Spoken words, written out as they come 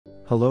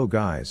Hello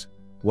guys,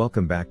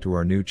 welcome back to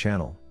our new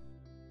channel.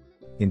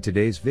 In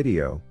today's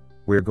video,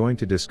 we're going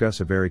to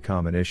discuss a very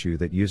common issue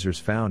that users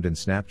found in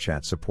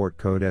Snapchat support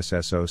code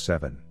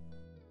SS07.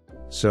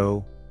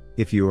 So,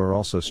 if you are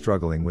also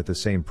struggling with the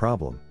same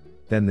problem,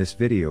 then this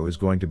video is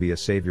going to be a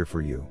savior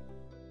for you.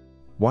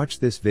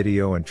 Watch this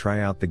video and try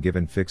out the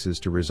given fixes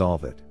to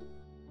resolve it.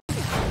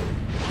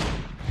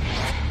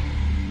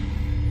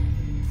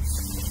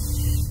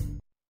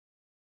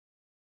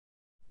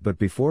 But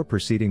before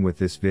proceeding with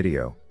this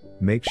video,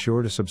 make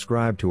sure to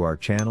subscribe to our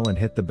channel and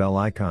hit the bell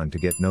icon to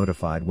get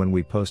notified when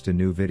we post a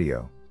new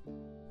video.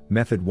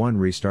 Method 1.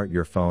 Restart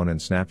your phone and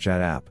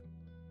Snapchat app.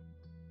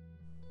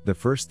 The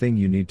first thing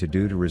you need to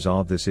do to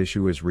resolve this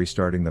issue is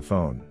restarting the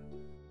phone.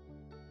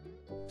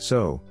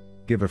 So,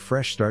 give a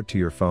fresh start to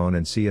your phone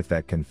and see if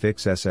that can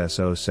fix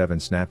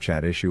SS07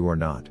 Snapchat issue or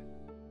not.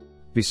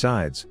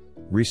 Besides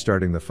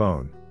restarting the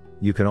phone,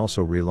 you can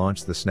also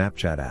relaunch the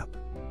Snapchat app.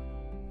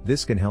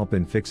 This can help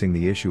in fixing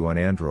the issue on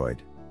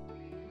Android.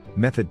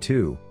 Method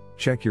 2.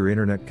 Check your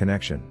internet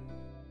connection.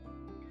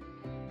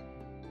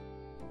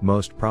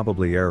 Most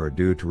probably error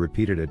due to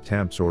repeated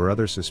attempts or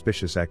other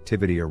suspicious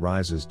activity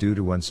arises due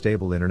to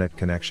unstable internet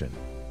connection.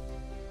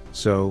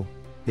 So,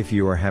 if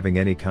you are having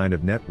any kind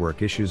of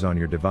network issues on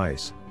your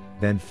device,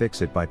 then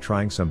fix it by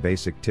trying some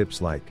basic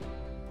tips like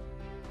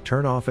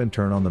turn off and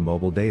turn on the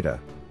mobile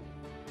data.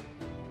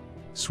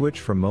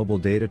 Switch from mobile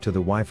data to the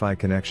Wi-Fi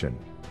connection.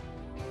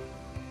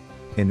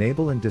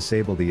 Enable and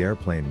disable the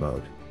airplane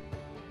mode.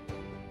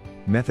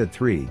 Method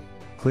 3.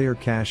 Clear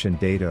cache and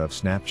data of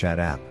Snapchat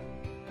app.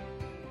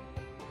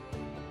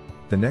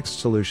 The next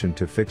solution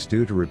to fix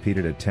due to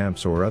repeated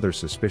attempts or other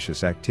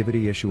suspicious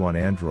activity issue on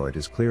Android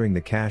is clearing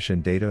the cache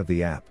and data of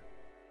the app.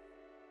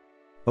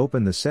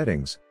 Open the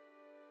settings.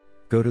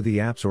 Go to the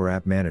apps or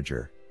app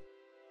manager.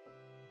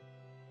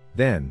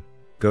 Then,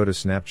 go to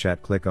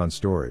Snapchat, click on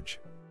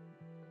storage.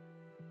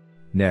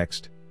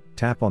 Next,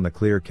 tap on the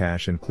clear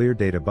cache and clear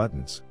data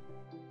buttons.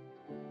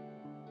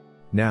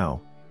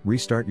 Now,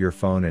 restart your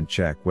phone and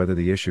check whether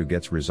the issue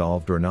gets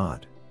resolved or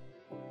not.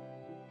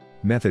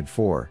 Method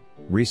 4.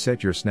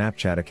 Reset your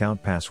Snapchat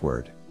account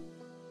password.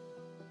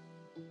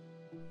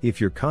 If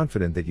you're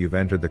confident that you've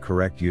entered the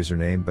correct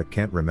username but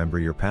can't remember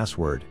your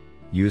password,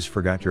 use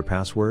Forgot Your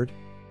Password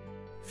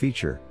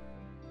feature.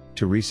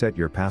 To reset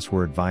your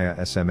password via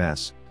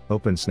SMS,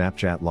 open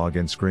Snapchat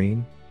login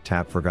screen,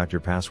 tap Forgot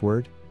Your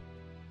Password.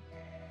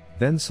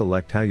 Then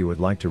select how you would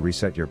like to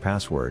reset your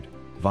password,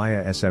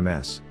 via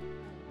SMS.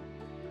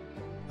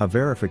 A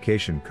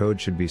verification code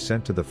should be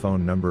sent to the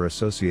phone number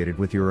associated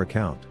with your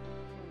account.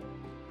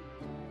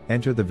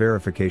 Enter the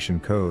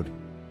verification code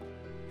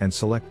and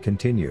select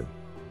Continue.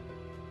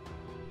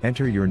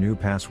 Enter your new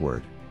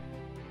password.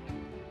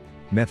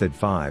 Method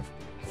 5.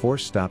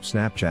 Force stop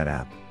Snapchat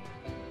app.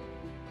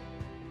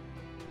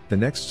 The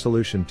next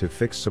solution to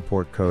fix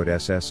support code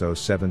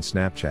SS07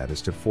 Snapchat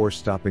is to force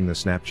stopping the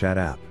Snapchat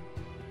app.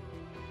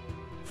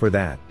 For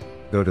that,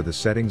 go to the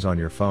settings on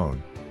your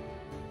phone.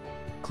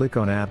 Click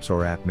on Apps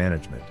or App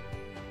Management.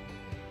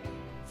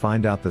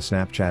 Find out the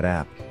Snapchat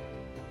app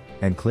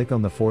and click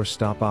on the Force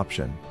Stop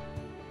option.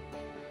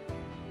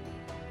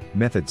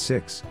 Method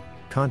 6.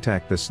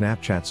 Contact the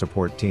Snapchat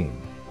support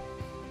team.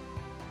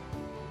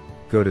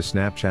 Go to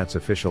Snapchat's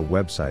official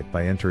website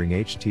by entering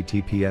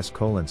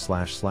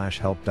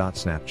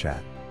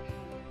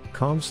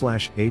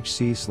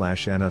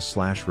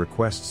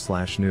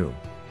https://help.snapchat.com/hc/na/requests/new.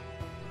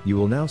 You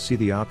will now see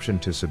the option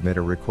to submit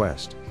a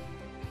request.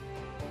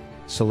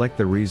 Select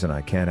the reason I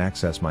can't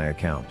access my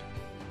account.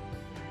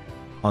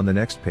 On the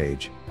next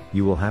page,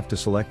 you will have to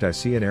select I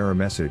see an error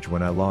message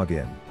when I log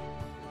in.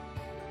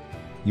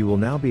 You will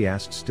now be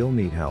asked still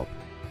need help.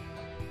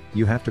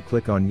 You have to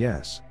click on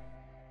yes.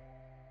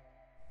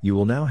 You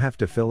will now have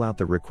to fill out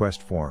the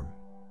request form.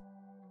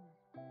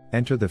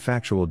 Enter the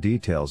factual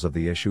details of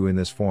the issue in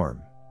this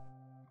form.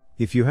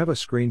 If you have a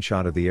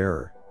screenshot of the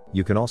error,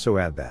 you can also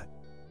add that.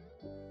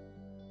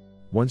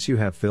 Once you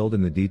have filled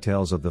in the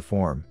details of the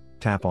form,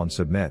 tap on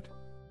Submit.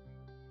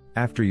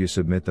 After you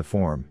submit the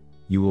form,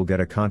 you will get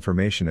a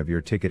confirmation of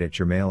your ticket at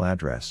your mail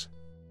address.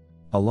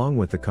 Along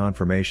with the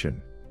confirmation,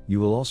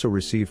 you will also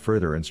receive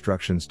further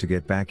instructions to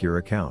get back your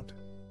account.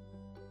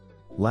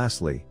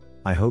 Lastly,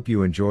 I hope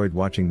you enjoyed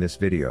watching this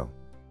video.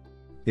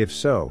 If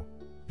so,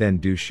 then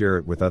do share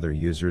it with other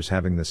users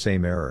having the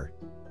same error.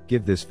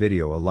 Give this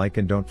video a like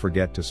and don't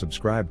forget to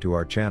subscribe to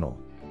our channel.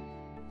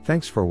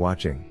 Thanks for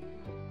watching.